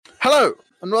Hello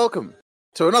and welcome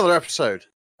to another episode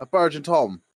of Burge and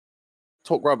Tom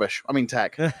Talk Rubbish. I mean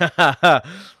tech.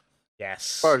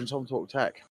 Yes. Burge and Tom Talk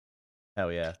Tech.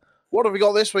 Hell yeah. What have we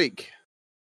got this week?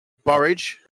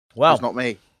 Burridge. Well, Who's not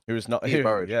me. who's not He's who?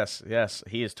 Burridge. Yes.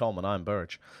 He is Tom and I'm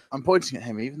Burge. I'm pointing at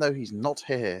him even though he's not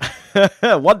here.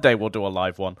 One day we'll do a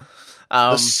live one.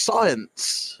 The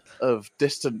science of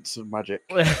distance and magic.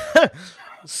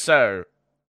 So,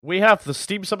 we have the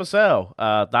Steam Summer Sale.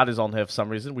 That is on here for some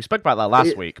reason. We spoke about that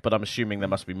last week, but I'm assuming there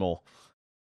must be more.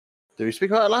 Did we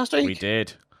speak about it last week? We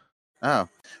did. Oh.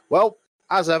 Well,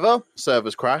 as ever,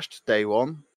 servers crashed day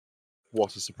one.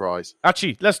 What a surprise.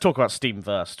 Actually, let's talk about Steam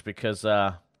first, because...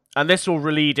 and this will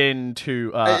lead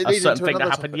into a certain thing that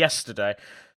happened yesterday.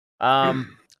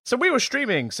 So we were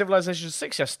streaming Civilization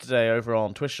 6 yesterday over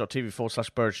on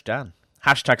twitch.tv/BurgeDan.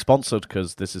 Hashtag sponsored,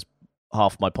 because this is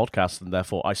half my podcast, and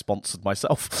therefore I sponsored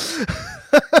myself.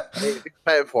 If you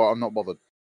pay for it, I'm not bothered.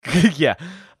 Yeah.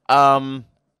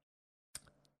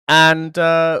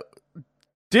 And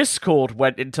Discord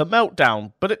went into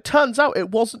meltdown, but it turns out it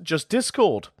wasn't just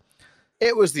Discord.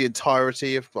 It was the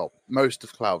entirety of, well, most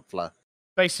of Cloudflare.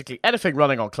 Basically, anything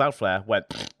running on Cloudflare went...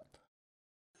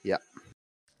 Yeah.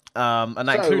 And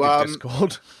that included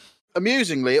Discord.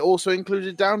 Amusingly, it also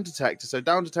included Down Detector, so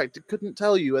Down Detector couldn't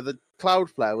tell you whether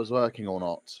Cloudflare was working or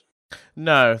not.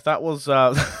 No, that was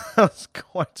that's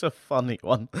quite a funny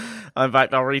one. In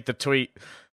fact, I'll read the tweet.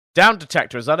 Down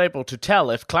Detector is unable to tell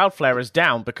if Cloudflare is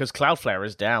down because Cloudflare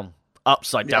is down.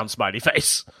 Upside down smiley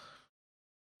face.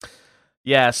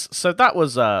 Yes, so that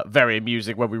was very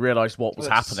amusing when we realised what was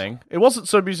happening. It wasn't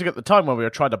so amusing at the time when we were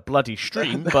trying to bloody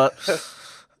stream, but...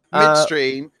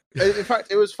 Midstream. In fact,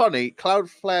 it was funny.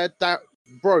 Cloudflare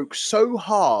broke so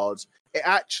hard, it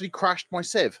actually crashed my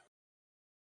Civ.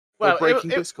 Well, breaking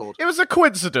Discord. It was a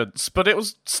coincidence, but it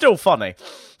was still funny.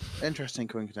 Interesting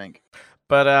coincidence.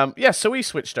 But yeah, so we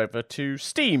switched over to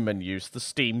Steam and used the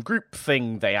Steam group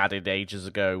thing they added ages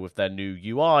ago with their new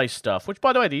UI stuff, which,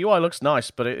 by the way, the UI looks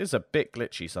nice, but it is a bit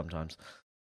glitchy sometimes.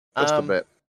 Just a bit.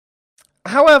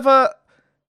 However,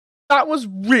 that was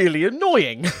really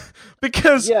annoying,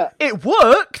 because it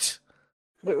worked.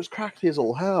 But it was crackly as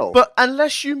all hell. But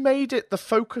unless you made it the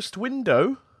focused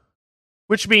window,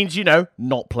 which means,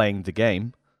 not playing the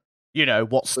game,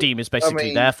 what Steam is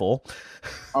basically there for.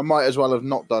 I might as well have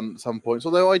not done at some points,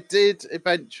 although I did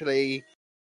eventually...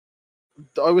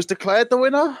 I was declared the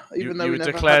winner, even though we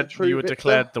never had a true You were victor.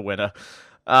 declared the winner.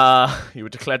 You were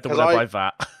declared the winner by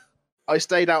that. I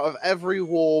stayed out of every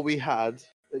war we had,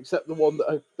 except the one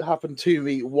that happened to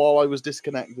me while I was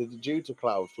disconnected due to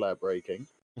Cloudflare breaking.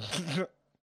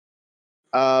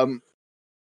 And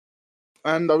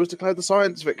I was declared the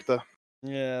science victor.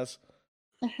 Yes.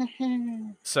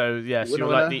 So, yes, you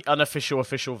were like the unofficial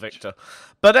official victor.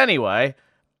 But anyway,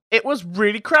 it was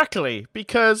really crackly,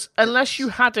 because unless you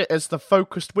had it as the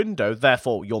focused window,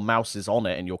 therefore your mouse is on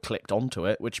it and you're clicked onto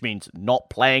it, which means not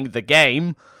playing the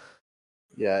game,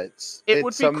 it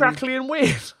would be crackly and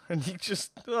weird. And you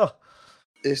just...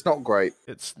 It's not great.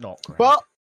 It's not great. But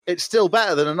it's still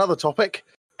better than another topic,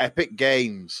 Epic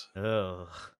Games. Ugh.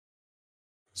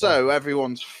 So,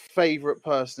 everyone's favourite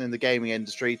person in the gaming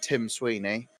industry, Tim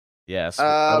Sweeney. Yes,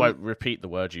 I won't repeat the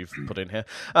word you've put in here.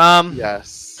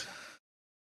 Yes.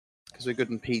 Because we're good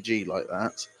and PG like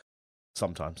that.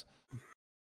 Sometimes.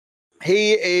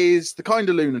 He is the kind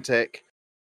of lunatic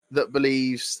that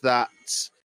believes that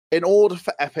in order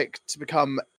for Epic to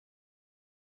become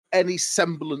any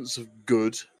semblance of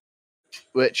good,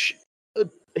 which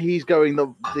he's going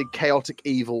the chaotic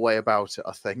evil way about it,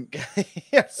 I think.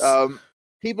 Yes.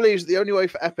 He believes the only way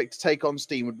for Epic to take on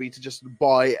Steam would be to just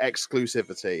buy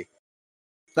exclusivity.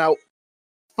 Now,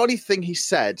 funny thing he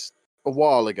said a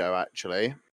while ago,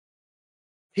 actually.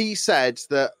 He said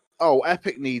that,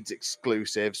 Epic needs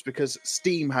exclusives because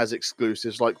Steam has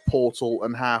exclusives like Portal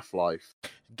and Half-Life.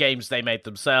 Games they made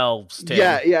themselves, Tim.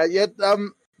 Yeah.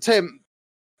 Tim,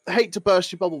 I hate to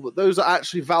burst your bubble, but those are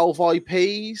actually Valve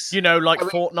IPs.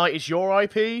 Fortnite is your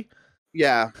IP?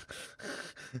 Yeah.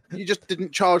 You just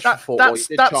didn't charge for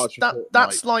Fortnite.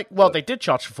 That's like, they did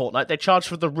charge for Fortnite. They charged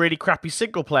for the really crappy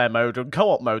single-player mode and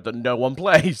co-op mode that no one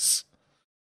plays.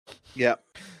 Yeah.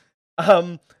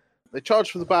 They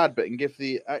charge for the bad bit and give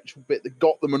the actual bit that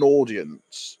got them an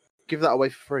audience. Give that away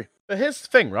for free. But here's the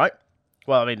thing, right?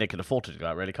 Well, I mean, they can afford to do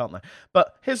that, really, can't they?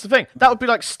 But here's the thing. That would be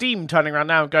like Steam turning around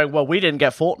now and going, well, we didn't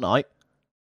get Fortnite.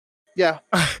 Yeah.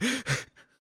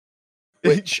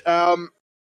 Which,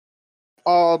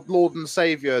 our Lord and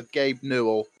Saviour, Gabe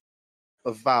Newell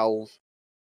of Valve,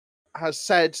 has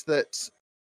said that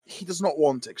he does not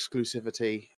want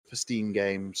exclusivity for Steam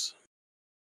games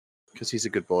because he's a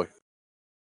good boy.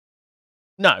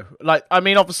 No, like, I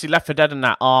mean, obviously Left 4 Dead and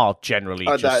that are generally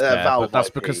just there, but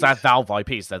that's because they're Valve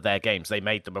IPs, they're their games, they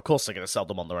made them. Of course they're going to sell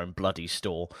them on their own bloody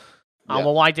store. Yep. Oh,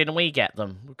 well, why didn't we get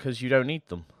them? Because you don't need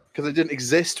them. Because they didn't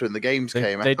exist when the games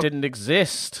came out. They didn't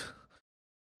exist.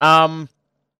 And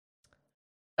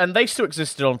they still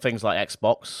existed on things like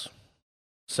Xbox.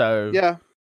 So, yeah.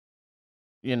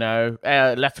 You know,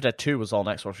 Left 4 Dead 2 was on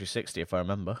Xbox 360, if I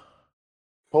remember.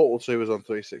 Portal 2 was on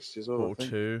 360 as well. Portal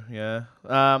 2, yeah.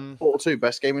 Portal 2,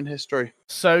 best game in history.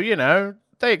 So, you know,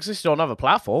 they existed on other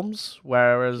platforms,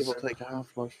 whereas Give or take a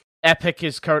Half-Life. Epic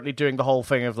is currently doing the whole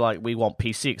thing of, like, we want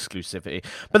PC exclusivity.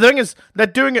 But the thing is, they're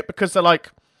doing it because they're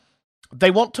like,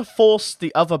 they want to force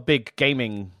the other big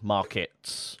gaming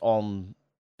markets on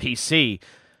PC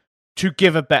to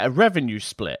give a better revenue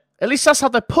split. At least that's how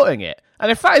they're putting it.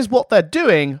 And if that is what they're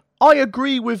doing, I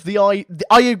agree with I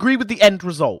agree with the end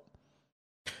result,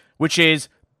 which is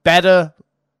better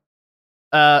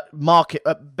market,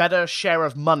 a better share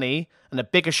of money and a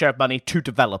bigger share of money to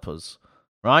developers,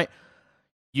 right?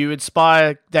 You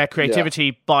inspire their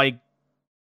creativity by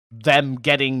them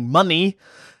getting money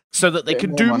so that they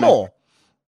can do more.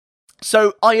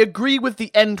 So I agree with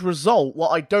the end result. What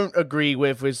I don't agree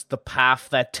with is the path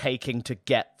they're taking to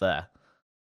get there.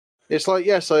 It's like,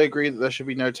 yes, I agree that there should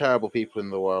be no terrible people in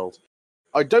the world.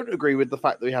 I don't agree with the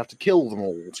fact that we have to kill them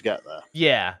all to get there.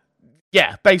 Yeah.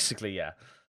 Yeah, basically, yeah.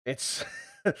 It's...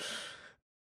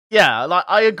 yeah, like,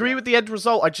 I agree with the end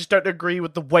result, I just don't agree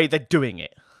with the way they're doing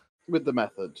it. With the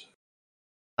method.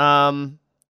 But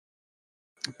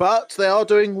they are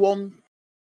doing one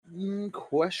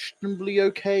questionably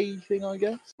okay thing, I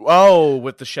guess. Oh,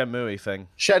 with the Shenmue thing.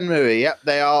 Shenmue, yep.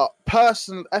 They are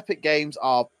Epic Games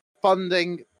are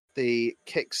funding the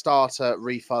Kickstarter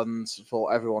refunds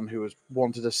for everyone who has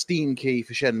wanted a Steam key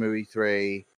for Shenmue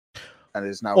 3 and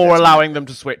is now... Or allowing them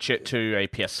to switch it to a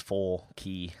PS4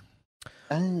 key.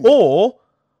 Oh. Or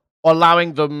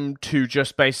allowing them to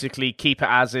just basically keep it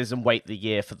as is and wait the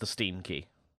year for the Steam key.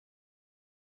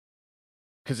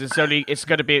 Because it's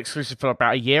going to be exclusive for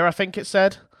about a year, I think it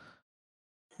said.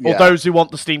 Yeah. Or those who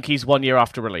want the Steam keys 1 year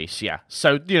after release, yeah.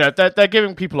 So, you know, they're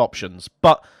giving people options.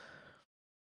 But,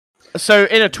 so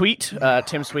in a tweet,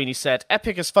 Tim Sweeney said,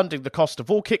 Epic is funding the cost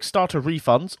of all Kickstarter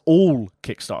refunds,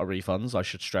 I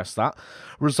should stress that,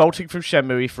 resulting from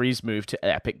Shenmue 3's move to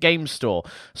Epic Games Store,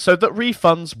 so that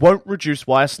refunds won't reduce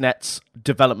YSNet's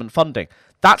development funding.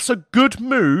 That's a good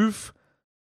move,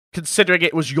 considering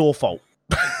it was your fault.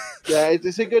 Yeah,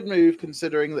 it's a good move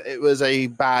considering that it was a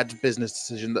bad business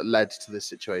decision that led to this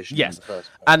situation. Yes, in the first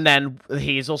place. And then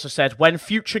he's also said, when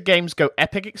future games go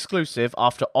Epic exclusive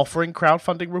after offering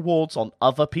crowdfunding rewards on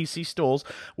other PC stores,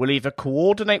 we'll either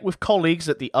coordinate with colleagues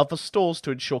at the other stores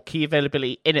to ensure key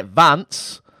availability in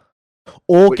advance,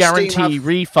 or guarantee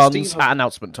refunds at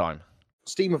announcement time.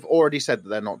 Steam have already said that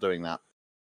they're not doing that.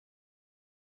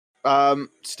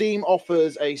 Steam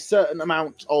offers a certain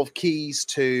amount of keys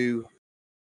to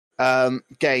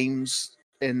games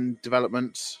in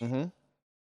development,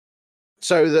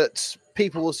 so that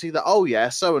people will see that, oh yeah,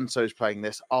 so and so's playing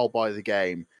this, I'll buy the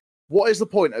game. What is the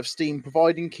point of Steam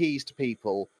providing keys to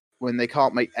people when they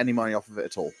can't make any money off of it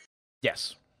at all?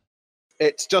 Yes,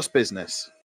 it's just business.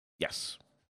 Yes,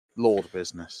 Lord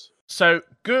business. So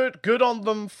good on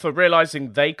them for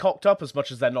realizing they cocked up, as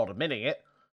much as they're not admitting it.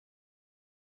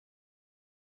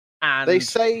 And they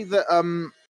say that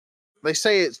they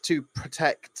say it's to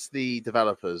protect the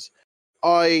developers.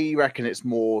 I reckon it's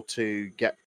more to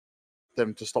get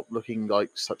them to stop looking like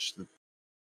such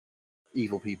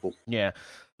evil people. Yeah.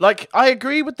 Like, I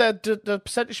agree with the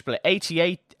percentage split.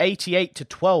 88 to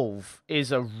 12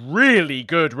 is a really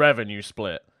good revenue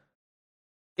split.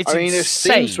 It's insane. If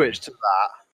Steam switched to that,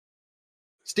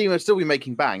 Steam would still be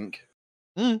making bank.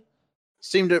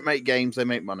 Steam don't make games, they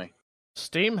make money.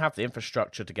 Steam have the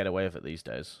infrastructure to get away with it these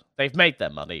days. They've made their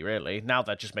money, really. Now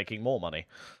they're just making more money.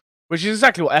 Which is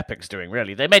exactly what Epic's doing,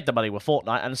 really. They made the money with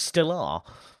Fortnite and still are.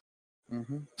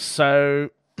 So,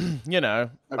 you know...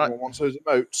 Everyone wants those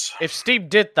emotes. If Steam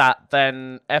did that,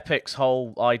 then Epic's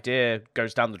whole idea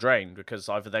goes down the drain, because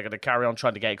either they're going to carry on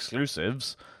trying to get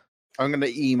exclusives... I'm going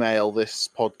to email this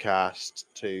podcast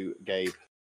to Gabe.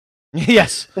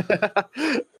 Yes!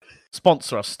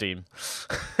 Sponsor us, Steam.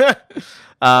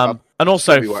 And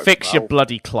also, fix your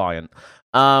bloody client.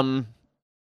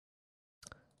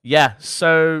 Yeah,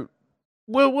 so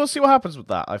we'll see what happens with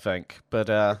that, I think. But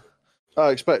I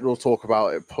expect we'll talk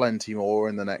about it plenty more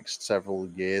in the next several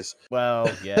years.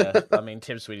 Well, yeah. I mean,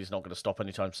 Tim Sweeney's not going to stop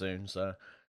anytime soon, so...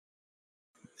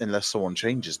 Unless someone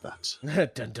changes that.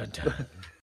 Dun, dun, dun.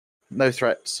 No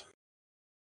threats.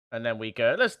 And then we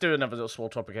go, let's do another little small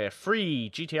topic here. Free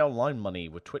GTA Online money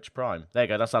with Twitch Prime. There you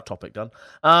go, that's that topic done.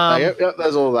 Yep,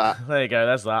 there's all that. There you go,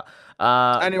 there's that.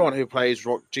 Anyone who plays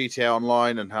GTA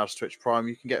Online and has Twitch Prime,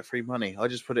 you can get free money. I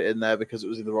just put it in there because it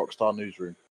was in the Rockstar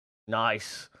newsroom.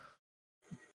 Nice.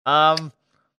 DisplayPort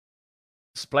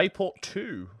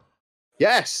 2.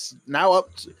 Yes, now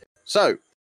up to... So,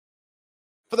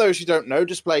 for those who don't know,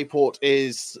 DisplayPort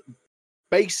is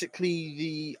basically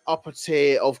the upper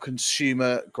tier of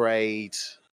consumer grade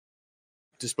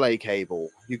display cable.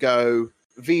 You go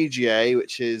VGA,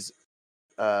 which is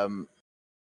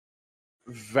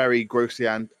very grossly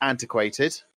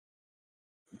antiquated,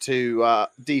 to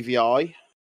DVI,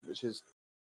 which is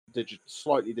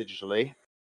slightly digitally.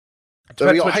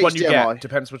 Depends which one you get.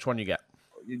 Depends which one you get.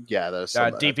 Yeah, there's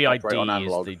some DVI-D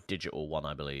is the digital one,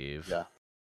 I believe. Yeah.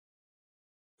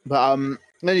 But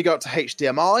then you go up to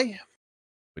HDMI,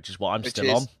 which is what I'm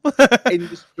still on.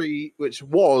 which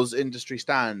was industry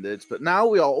standards, but now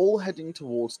we are all heading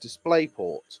towards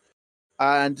DisplayPort.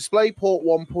 And DisplayPort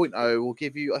 1.0 will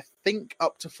give you, I think,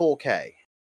 up to 4K.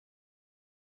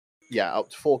 Yeah, up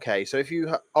to 4K. So if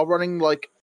you are running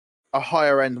like a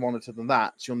higher end monitor than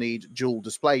that, you'll need dual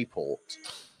DisplayPort.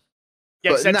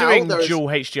 Yes, they're doing dual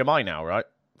HDMI now, right?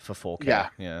 For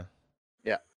 4K. Yeah.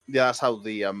 That's how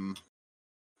the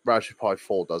Raspberry Pi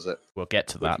 4 does it. We'll get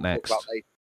to that next.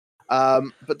 But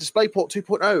DisplayPort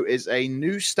 2.0 is a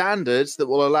new standard that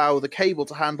will allow the cable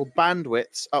to handle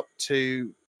bandwidths up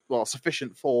to,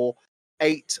 sufficient for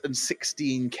 8 and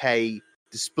 16K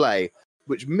display,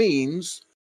 which means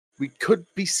we could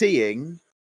be seeing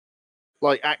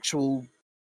like actual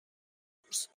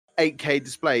 8K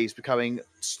displays becoming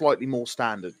slightly more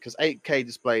standard, because 8K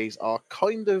displays are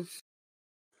kind of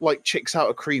like chicks out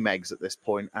of cream eggs at this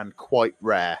point and quite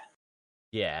rare.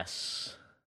 Yes.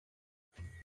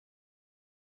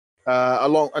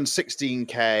 And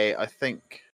 16K, I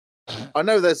think. I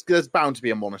know there's bound to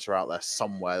be a monitor out there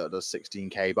somewhere that does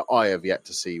 16K, but I have yet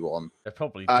to see one. They're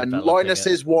probably and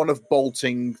Linus's one of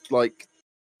bolting like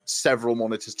several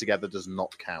monitors together does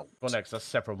not count. Well, next, that's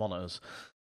several monitors.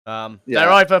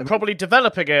 They're either probably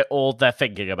developing it or they're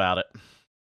thinking about it.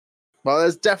 Well,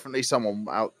 there's definitely someone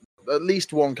out, at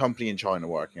least one company in China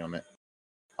working on it.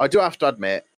 I do have to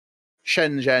admit,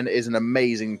 Shenzhen is an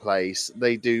amazing place.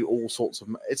 They do all sorts of...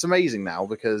 It's amazing now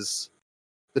because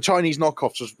the Chinese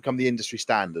knockoffs have become the industry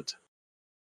standard.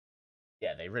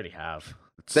 Yeah, they really have.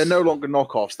 They're no longer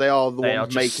knockoffs. They are the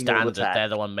ones making all the tech. They're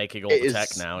the one making all the tech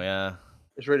now, yeah.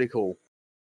 It's really cool.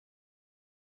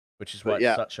 Which is why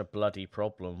it's such a bloody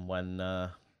problem when...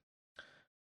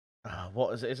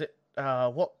 what is it?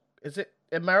 What is it?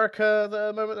 America at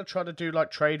the moment they're trying to do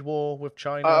like trade war with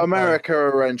China. America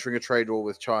are entering a trade war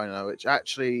with China, which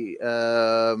actually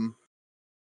I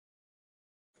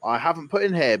haven't put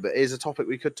in here, but is a topic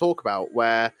we could talk about,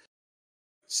 where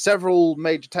several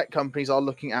major tech companies are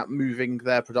looking at moving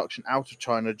their production out of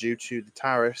China due to the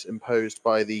tariffs imposed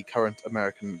by the current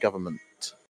American government.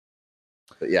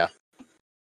 But yeah.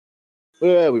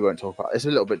 We won't talk about it. It's a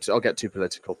little bit... I'll get too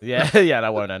political. Yeah,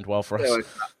 that won't end well for us.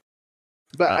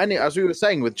 But as we were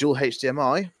saying, with dual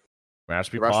HDMI...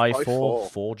 Raspberry Pi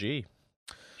 4G.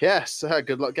 Yes,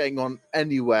 good luck getting on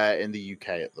anywhere in the UK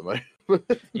at the moment.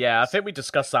 Yeah, I think we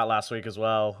discussed that last week as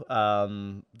well.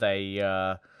 They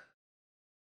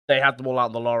had them all out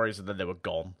in the lorries and then they were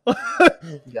gone.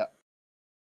 Yeah.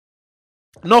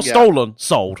 Not stolen,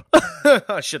 sold.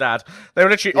 I should add. They were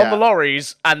literally on the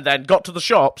lorries and then got to the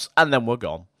shops and then were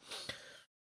gone.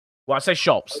 Well, I say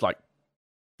shops, like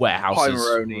warehouses.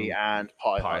 Pimeroni and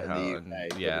Pi-Hut in the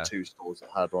UK were the two stores that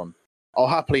had one. I'll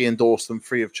happily endorse them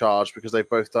free of charge because they've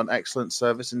both done excellent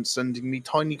service in sending me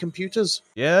tiny computers.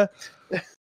 Yeah.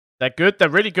 They're good. They're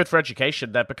really good for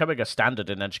education. They're becoming a standard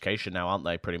in education now, aren't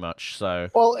they, pretty much? So.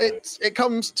 Well, it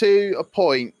comes to a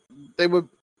point.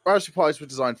 Raspberry Pis were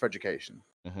designed for education.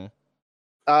 Mm-hmm.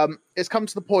 It's come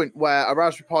to the point where a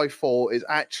Raspberry Pi 4 is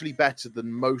actually better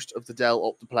than most of the Dell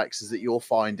Optiplexes that you'll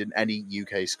find in any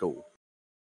UK school.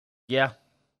 Yeah.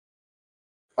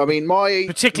 I mean,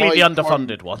 particularly the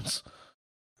underfunded ones.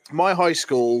 My high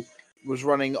school was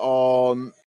running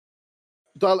on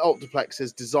Dell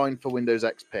Optiplexes designed for Windows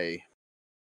XP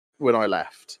when I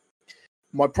left.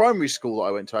 My primary school that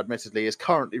I went to, admittedly, is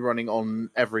currently running on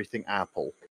everything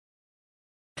Apple.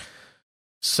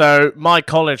 So, my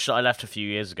college that I left a few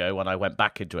years ago when I went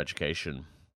back into education,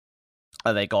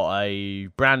 they got a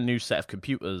brand new set of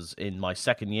computers in my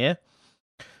second year.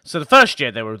 So, the first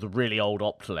year, they were the really old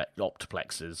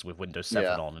Optiplexes with Windows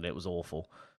 7 on, and it was awful.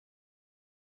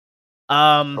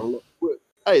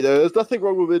 Hey, there's nothing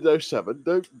wrong with Windows 7.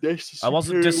 I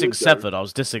wasn't dissing 7, I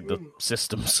was dissing the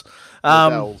systems.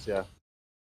 Dells, yeah.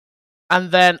 And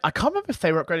then I can't remember if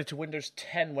they were upgraded to Windows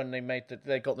 10 when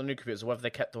they got the new computers, or whether they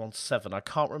kept them on 7. I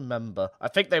can't remember. I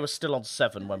think they were still on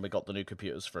 7 when we got the new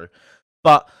computers through.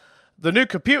 But the new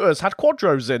computers had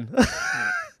Quadros in.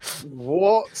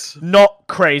 What? Not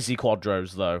crazy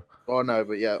Quadros, though. Oh, no,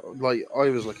 but yeah, like, I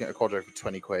was looking at a Quadro for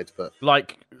 20 quid, but...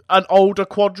 Like, an older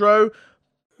Quadro,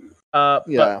 yeah.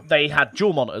 but they had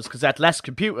dual monitors, because they had less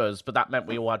computers, but that meant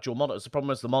we all had dual monitors. The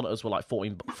problem is the monitors were like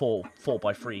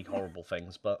 4x3 horrible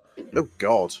things, but... Oh,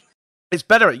 God. It's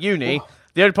better at uni.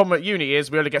 The only problem at uni is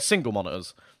we only get single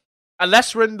monitors.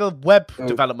 Unless we're in the web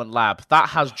development lab, that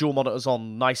has dual monitors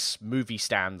on nice movie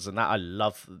stands, and that I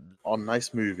love. On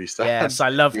nice movie stands. Yes, I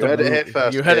love them. You heard it here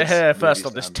first. You heard it here first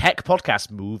on this tech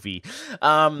podcast movie.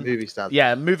 Movie stands.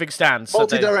 Yeah, moving stands.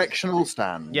 Multi-directional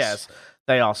stands. Yes,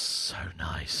 they are so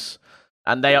nice.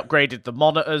 And they upgraded the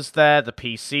monitors there. The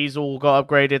PCs all got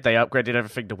upgraded. They upgraded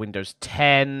everything to Windows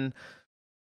 10.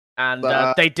 And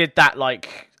they did that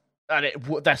like... And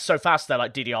they're so fast, they're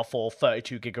like DDR4,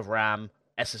 32 gig of RAM,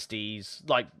 SSDs,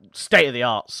 like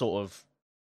state-of-the-art sort of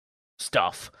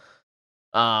stuff.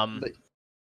 And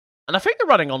I think they're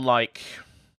running on like...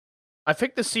 I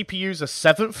think the CPUs are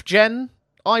 7th gen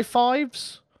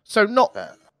i5s, so not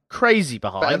crazy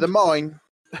behind. Better than mine.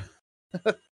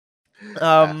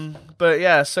 But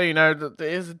yeah, so you know,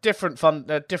 there's a different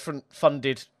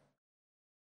funded...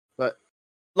 But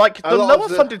like, the lower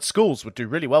funded schools would do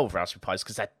really well with Raspberry Pis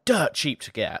because they're dirt cheap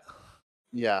to get.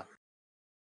 Yeah.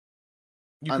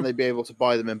 They'd be able to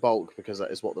buy them in bulk because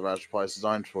that is what the Raspberry Pi is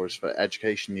designed for, is for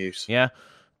education use. Yeah.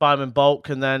 Buy them in bulk,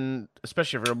 and then,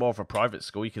 especially if you're more of a private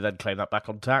school, you can then claim that back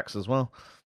on tax as well.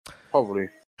 Probably.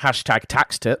 Hashtag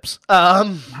tax tips.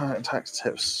 Tax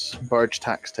tips. Burge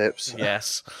tax tips.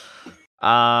 Yes.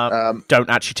 Don't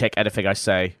actually take anything I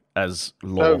say as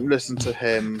law. Don't listen to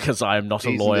him. Because I am not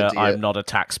a lawyer. I'm not a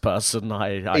tax person.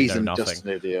 I know nothing. Just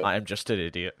an idiot. I am just an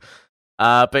idiot.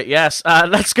 But yes,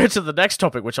 let's go to the next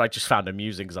topic, which I just found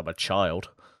amusing because I'm a child.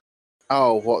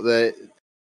 Oh, what the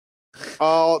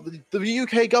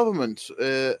UK government,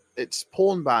 its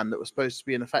porn ban that was supposed to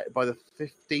be in effect by the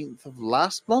 15th of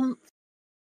last month?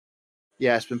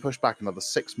 Yeah, it's been pushed back another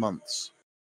 6 months.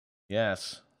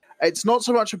 Yes. It's not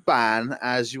so much a ban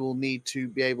as you will need to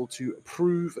be able to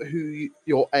prove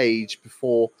your age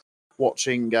before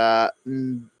watching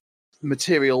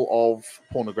material of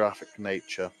pornographic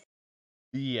nature.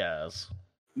 Yes.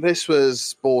 This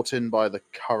was brought in by the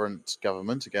current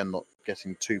government, again, not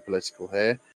getting too political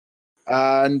here.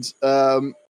 And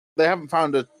they haven't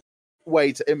found a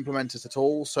way to implement it at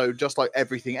all, so just like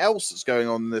everything else that's going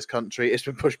on in this country, it's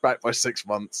been pushed back by 6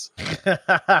 months.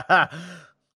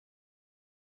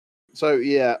 So,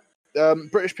 yeah.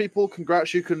 British people,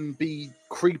 congrats, you can be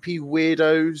creepy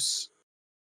weirdos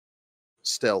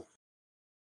still.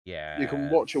 Yeah. You can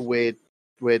watch your weird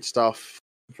stuff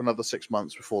for another 6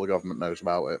 months before the government knows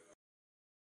about it.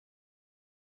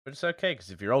 But it's okay,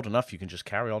 because if you're old enough, you can just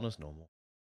carry on as normal.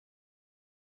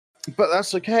 But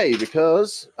that's okay,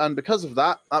 because of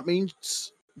that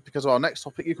means, because of our next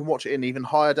topic, you can watch it in even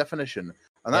higher definition.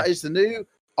 And that is the new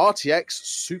RTX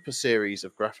Super Series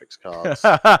of graphics cards.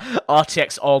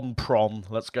 RTX on prom,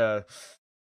 let's go.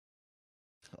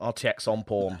 RTX on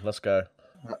porn, let's go.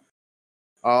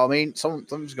 I mean,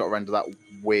 someone's got to render that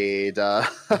weird,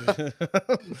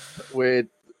 weird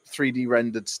 3D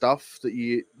rendered stuff that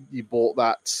you bought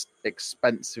that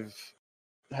expensive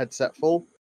headset for.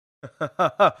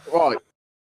 Right.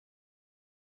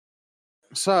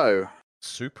 So,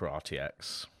 Super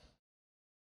RTX.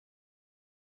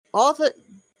 Are they?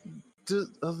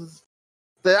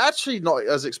 They're actually not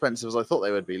as expensive as I thought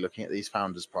they would be. Looking at these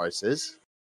founders' prices.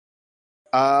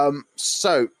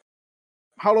 So,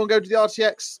 how long ago did the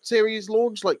RTX series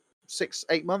launch? Like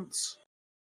 6-8 months.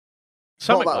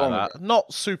 Something like that.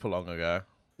 Not super long ago.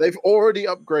 They've already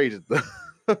upgraded them.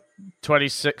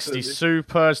 2060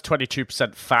 Super is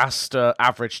 22% faster,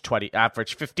 average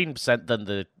 15% than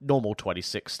the normal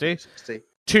 2060.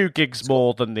 2 gigs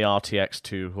more than the RTX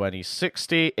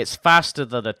 2060. It's faster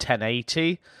than a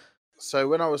 1080. So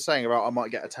when I was saying about I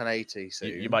might get a 1080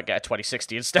 soon, you might get a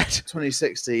 2060 instead.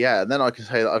 2060, yeah, and then I can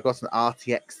say that I've got an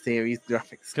RTX series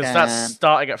graphics card. Because that's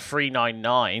starting at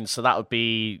 $399, so that would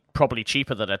be probably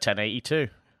cheaper than a 1080 too,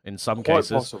 in some cases.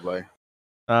 Quite possibly.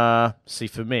 See,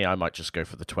 for me, I might just go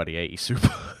for the 2080 Super.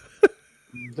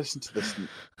 Listen to this.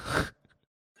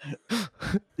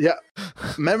 Yeah.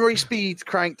 Memory speed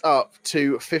cranked up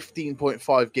to 15.5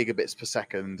 gigabits per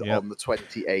second on the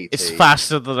 2080. It's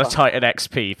faster than a Titan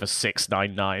XP for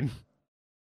 $699.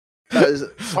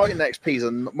 Titan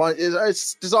XPs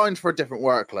it's designed for a different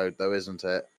workload, though, isn't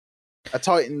it? A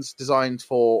Titan's designed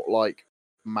for like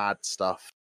mad stuff.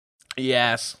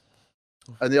 Yes.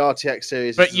 And the RTX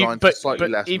series is designed for slightly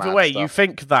less either mad way, stuff. you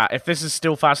think that if this is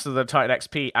still faster than the Titan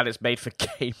XP and it's made for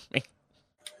gaming.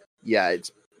 Yeah,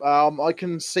 it's. I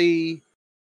can see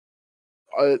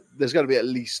there's going to be at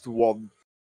least one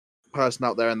person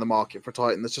out there in the market for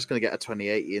Titan that's just going to get a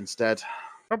 2080 instead.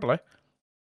 Probably.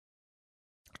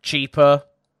 Cheaper,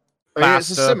 faster. I mean,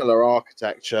 it's a similar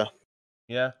architecture.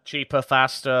 Yeah, cheaper,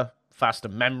 faster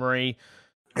memory.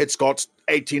 It's got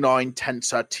 89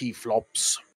 tensor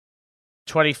T-flops.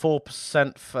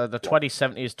 24% for the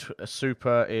 2070 is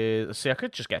super. See, I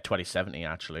could just get 2070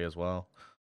 actually as well.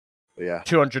 Yeah,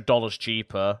 $200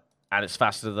 cheaper, and it's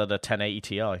faster than a 1080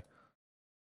 Ti.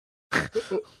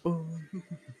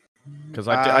 Because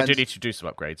I do need to do some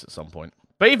upgrades at some point.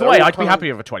 But either way, I'd be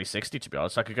happy with a 2060, to be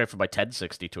honest. I could go from my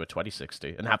 1060 to a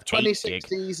 2060 and have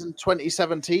 2060s and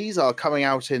 2070s are coming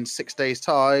out in 6 days'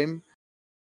 time.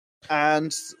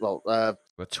 And, well, the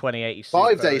 2080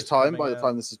 5 days' time by the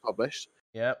time this is published.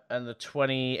 Yep, and the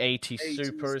 2080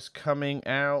 Super is coming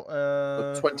out...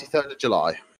 the 23rd of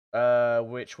July.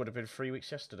 Which would have been 3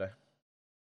 weeks yesterday,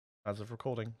 as of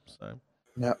recording. So,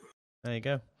 yep. There you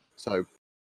go. So,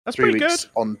 that's pretty good.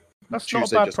 On that's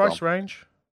Tuesday, not a bad price range.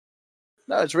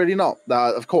 No, it's really not.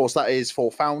 Of course, that is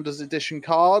for Founders Edition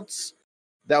cards.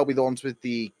 They'll be the ones with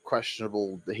the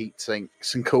questionable heat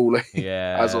sinks and cooling,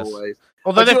 as always.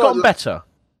 Although they've gotten better.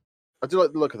 I do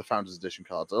like the look of the Founders Edition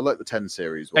cards. I like the 10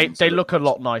 series ones. They look a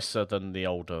lot nicer than the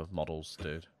older models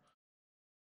did.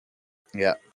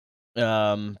 Yeah.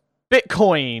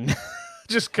 Bitcoin.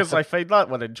 Just because I find that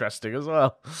one interesting as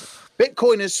well.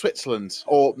 Bitcoin is Switzerland.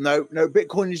 Or, no,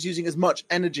 Bitcoin is using as much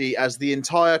energy as the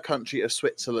entire country of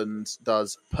Switzerland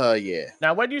does per year.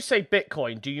 Now, when you say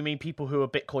Bitcoin, do you mean people who are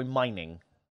Bitcoin mining?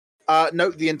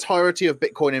 No, the entirety of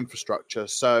Bitcoin infrastructure.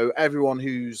 So everyone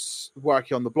who's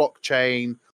working on the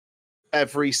blockchain,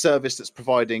 every service that's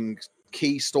providing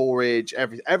key storage,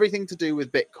 everything to do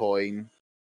with Bitcoin.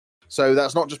 So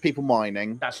that's not just people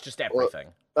mining. That's just everything.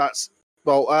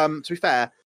 To be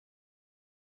fair,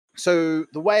 so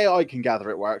the way I can gather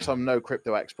it works, I'm no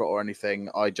crypto expert or anything.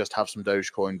 I just have some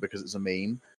Dogecoin because it's a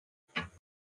meme.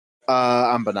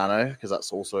 And Banano, because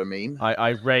that's also a meme.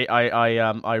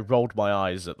 I rolled my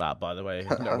eyes at that, by the way.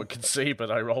 No one can see,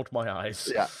 but I rolled my eyes.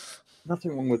 Yeah.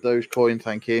 Nothing wrong with Dogecoin,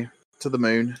 thank you. To the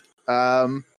moon.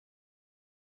 The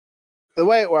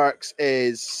way it works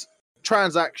is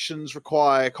transactions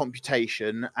require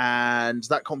computation, and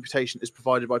that computation is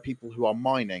provided by people who are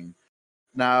mining.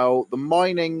 Now, the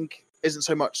mining isn't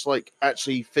so much like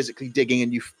actually physically digging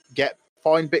and you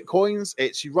find Bitcoins.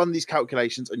 It's you run these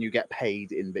calculations and you get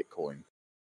paid in Bitcoin.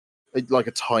 Like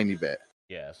a tiny bit.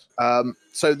 Yes.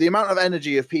 So the amount of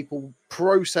energy of people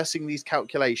processing these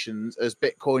calculations as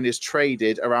Bitcoin is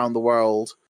traded around the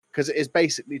world, because it is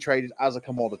basically traded as a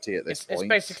commodity at this point. It's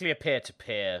basically a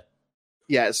peer-to-peer.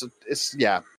 Yeah, it's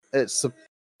a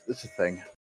thing.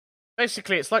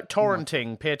 Basically, it's like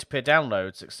torrenting peer-to-peer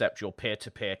downloads, except you're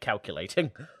peer-to-peer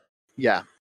calculating. Yeah.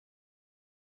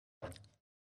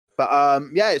 But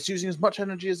it's using as much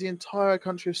energy as the entire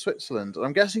country of Switzerland. And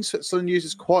I'm guessing Switzerland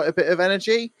uses quite a bit of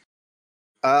energy.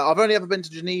 I've only ever been to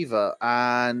Geneva,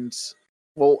 and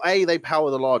they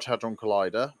power the Large Hadron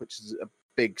Collider, which is a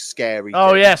big, scary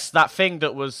thing. Yes, that thing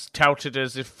that was touted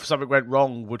as if something went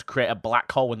wrong would create a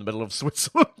black hole in the middle of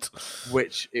Switzerland.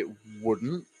 Which it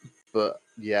wouldn't, but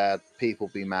yeah, people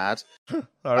be mad.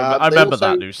 I remember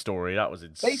that news story. That was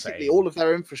insane. Basically, all of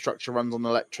their infrastructure runs on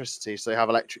electricity, so they have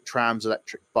electric trams,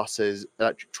 electric buses,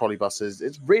 electric trolley buses.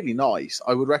 It's really nice.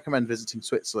 I would recommend visiting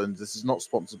Switzerland. This is not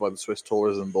sponsored by the Swiss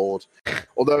Tourism Board.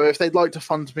 Although, if they'd like to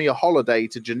fund me a holiday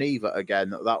to Geneva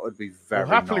again, that would be very nice.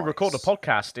 We'll happily record a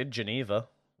podcast in Geneva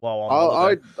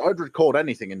while I'd record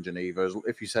anything in Geneva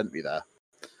if you sent me there.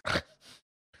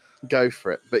 Go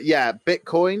for it. But yeah,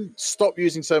 Bitcoin, stop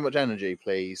using so much energy,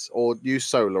 please. Or use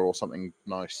solar or something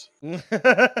nice. Pretty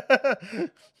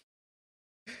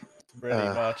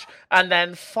much. And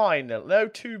then finally,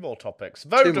 two more topics.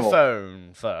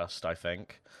 Vodafone first, I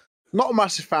think. Not a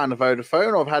massive fan of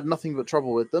Vodafone. I've had nothing but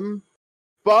trouble with them.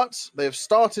 But they've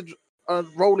started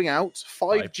rolling out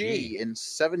 5G in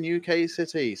 7 UK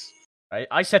cities.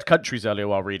 I said countries earlier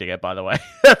while reading it, by the way.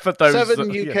 For those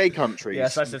 7 UK countries.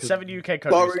 Yes, I said 7 UK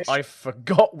countries. I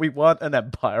forgot we weren't an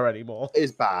empire anymore.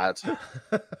 Is bad.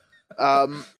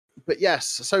 But yes,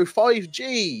 so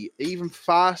 5G, even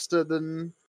faster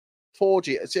than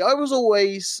 4G. See, I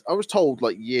was told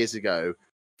like years ago,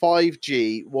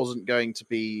 5G wasn't going to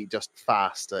be just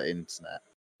faster internet.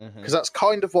 Because that's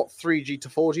kind of what 3G to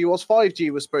 4G was.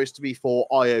 5G was supposed to be for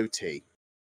IoT,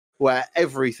 where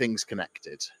everything's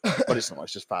connected. But it's not,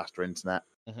 it's just faster internet.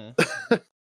 That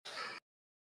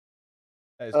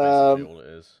is basically all it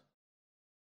is.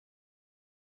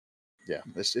 yeah,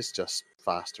 it's just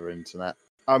faster internet.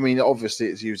 I mean, obviously,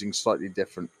 it's using slightly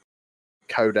different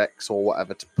codecs or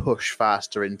whatever to push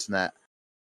faster internet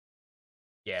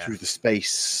through the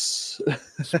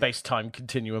space-time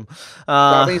continuum.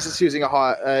 That means it's using a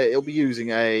higher. It'll be using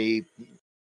a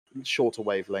shorter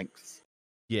wavelength.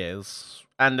 Yes,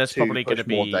 and there's probably going to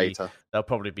be more data. There'll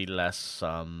probably be less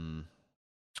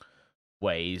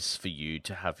ways for you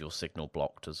to have your signal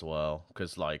blocked as well,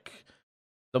 because like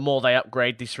the more they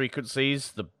upgrade these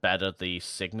frequencies, the better the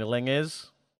signaling is,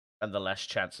 and the less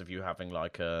chance of you having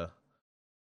like a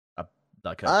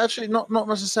actually not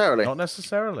necessarily. Not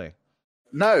necessarily.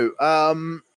 No.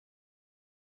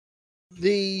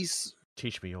 These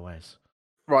teach me your ways.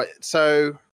 Right.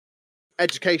 So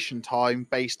education time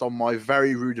based on my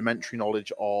very rudimentary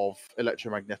knowledge of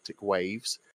electromagnetic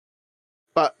waves.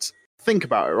 But think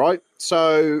about it, right?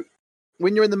 So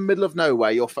when you're in the middle of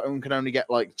nowhere, your phone can only get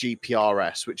like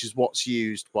GPRS, which is what's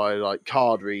used by like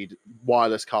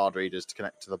wireless card readers to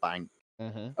connect to the bank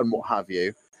and what have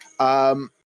you. 4G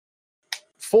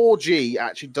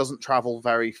actually doesn't travel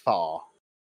very far.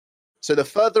 So the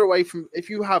further away from, if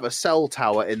you have a cell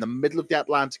tower in the middle of the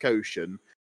Atlantic Ocean,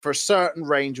 for a certain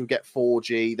range you'll get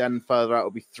 4G, then further out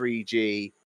will be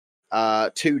 3G,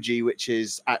 2G, which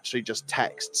is actually just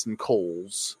texts and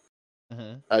calls.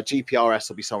 GPRS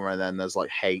will be somewhere, and then there's like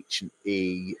H and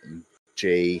E and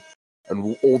G,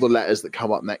 and all the letters that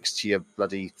come up next to your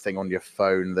bloody thing on your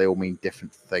phone, they all mean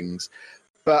different things.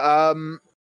 But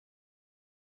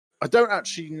I don't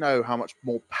actually know how much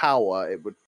more power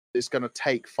it's going to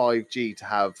take 5G to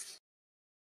have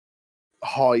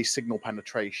high signal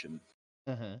penetration.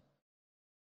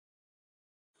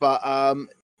 But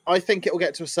I think it will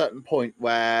get to a certain point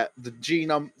where the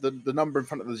the number in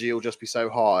front of the G will just be so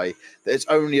high that it's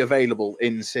only available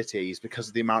in cities because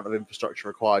of the amount of infrastructure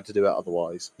required to do it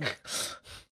otherwise.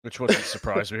 Which wouldn't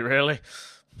surprise me, really.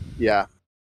 Yeah.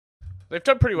 They've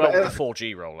done pretty well with the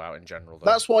 4G rollout in general, though.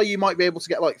 That's why you might be able to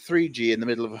get like 3G in the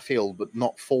middle of a field, but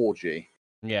not 4G.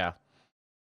 Yeah.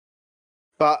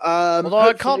 But although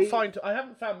I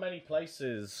haven't found many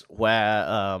places where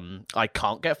I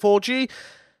can't get 4G,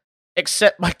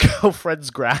 except my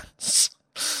girlfriend's grants.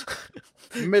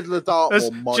 Middle of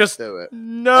Dartmoor might just do it.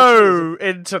 No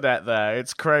internet there.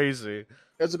 It's crazy.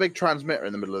 There's a big transmitter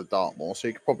in the middle of Dartmoor, so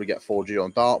you could probably get 4G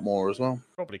on Dartmoor as well.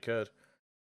 Probably could.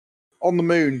 On the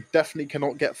moon, definitely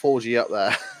cannot get 4G up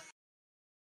there.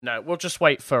 No, we'll just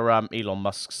wait for Elon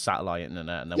Musk's satellite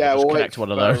internet, and then we'll just connect to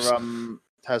one of those.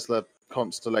 Tesla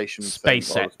Constellation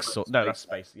SpaceX. That's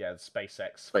space. Yeah,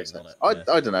 SpaceX. SpaceX.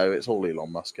 I don't know. It's all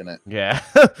Elon Musk in it. Yeah,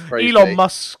 Elon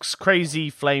Musk's crazy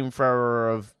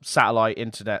flamethrower of satellite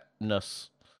internetness.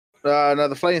 No,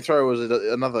 the flamethrower was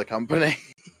another company.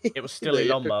 It was still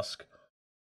Elon Musk.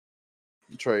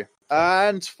 True.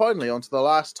 And finally, on to the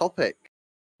last topic.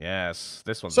 Yes,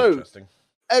 this one's interesting.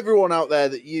 Everyone out there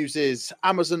that uses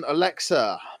Amazon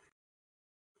Alexa,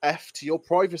 F to your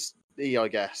privacy, I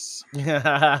guess.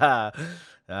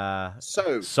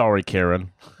 Sorry,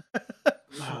 Kieran.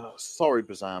 Sorry,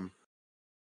 Bazam.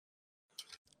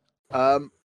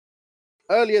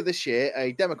 Earlier this year,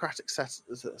 a Democratic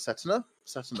senator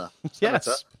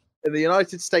yes, in the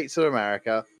United States of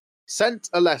America sent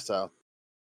a letter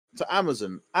to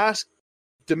Amazon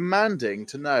demanding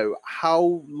to know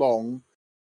how long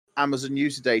Amazon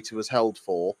user data was held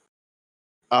for.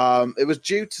 It was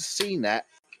due to CNET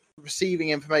receiving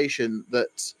information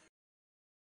that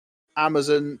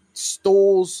Amazon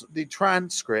stores the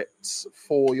transcripts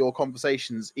for your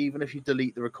conversations, even if you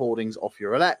delete the recordings off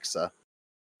your Alexa.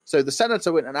 So the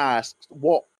senator went and asked,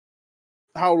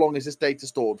 how long is this data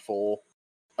stored for?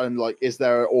 And is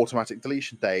there an automatic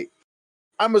deletion date?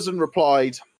 Amazon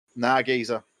replied, nah,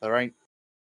 geezer, there ain't.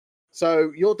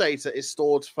 So your data is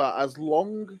stored for as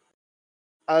long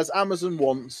as Amazon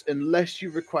wants, unless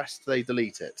you request they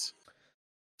delete it.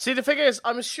 See, the thing is,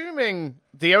 I'm assuming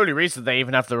the only reason they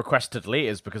even have the request to delete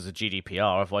is because of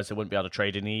GDPR, otherwise they wouldn't be able to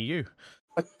trade in the EU.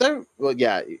 I don't know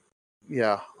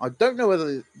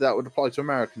whether that would apply to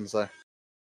Americans, though.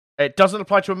 It doesn't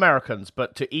apply to Americans,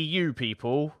 but to EU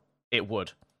people, it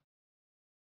would.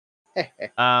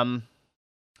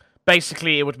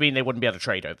 Basically, it would mean they wouldn't be able to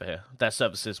trade over here. Their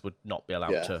services would not be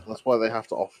allowed to. That's why they have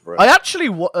to offer it. I actually,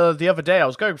 the other day, I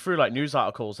was going through news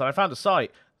articles, and I found a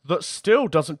site that still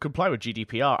doesn't comply with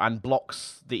GDPR and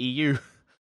blocks the EU.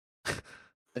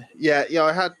 Yeah,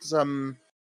 I had some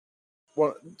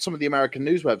of the American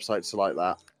news websites are like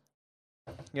that.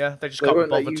 Yeah, they just can't be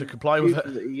bothered to comply with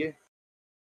it. The EU.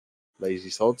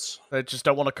 Lazy sods. They just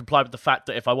don't want to comply with the fact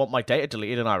that if I want my data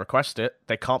deleted and I request it,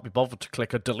 they can't be bothered to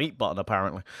click a delete button,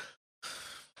 apparently.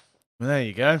 There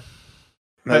you go.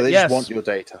 No, they just want your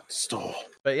data to store.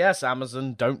 But yes,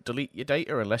 Amazon don't delete your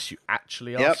data unless you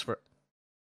actually ask for it.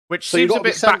 Which seems a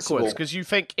bit backwards, because you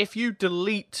think if you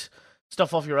delete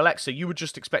stuff off your Alexa, you would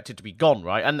just expect it to be gone,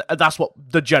 right? And that's what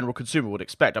the general consumer would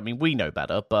expect. I mean, we know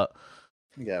better, but...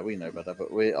 Yeah, we know better, but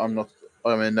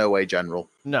I'm in no way general.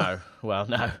 No, well,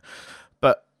 no.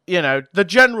 But, the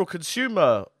general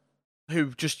consumer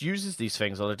who just uses these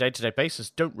things on a day-to-day basis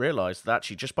don't realise that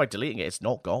actually just by deleting it, it's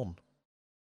not gone.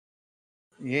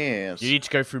 Yes. You need to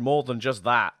go through more than just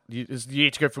that. You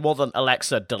need to go through more than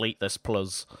Alexa, delete this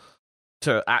plus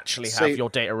to actually have your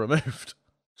data removed.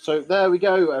 So there we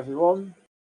go, everyone.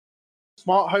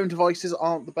 Smart home devices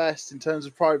aren't the best in terms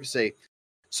of privacy.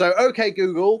 So, okay,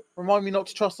 Google, remind me not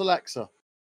to trust Alexa.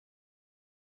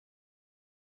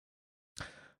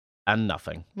 And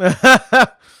nothing.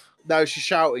 No, she's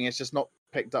shouting. It's just not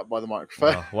picked up by the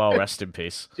microphone. Oh, well, rest in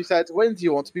peace. She said, when do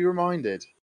you want to be reminded?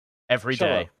 Every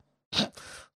day.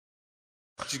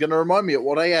 She's going to remind me at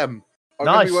 1 a.m. I'm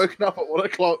going to be woken up at 1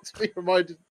 o'clock to be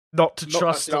reminded. Not to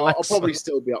trust Alexa. I'll probably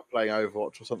still be up playing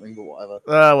Overwatch or something, but whatever.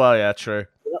 Oh, well, yeah, true.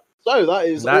 So that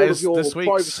is all of your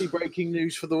privacy breaking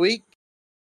news for the week.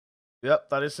 Yep,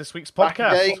 that is this week's podcast.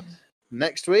 Back again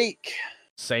next week.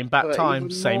 Same bat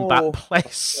time, same bat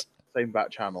place. Same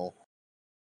bat channel.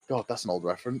 God, that's an old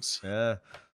reference. Yeah,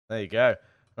 there you go.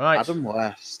 Right. Adam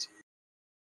West.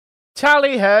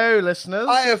 Tally-ho, listeners.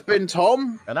 I have been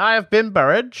Tom. And I have been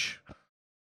Burridge.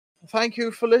 Thank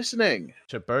you for listening.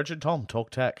 To Burridge and Tom talk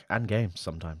tech and games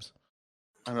sometimes.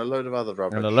 And a load of other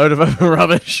rubbish. And a load of other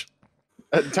rubbish.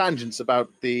 And tangents about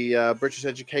the British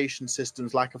education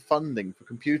system's lack of funding for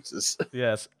computers.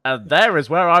 Yes, and there is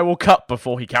where I will cut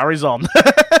before he carries on.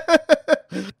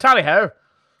 Tally-ho.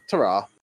 Ta-ra.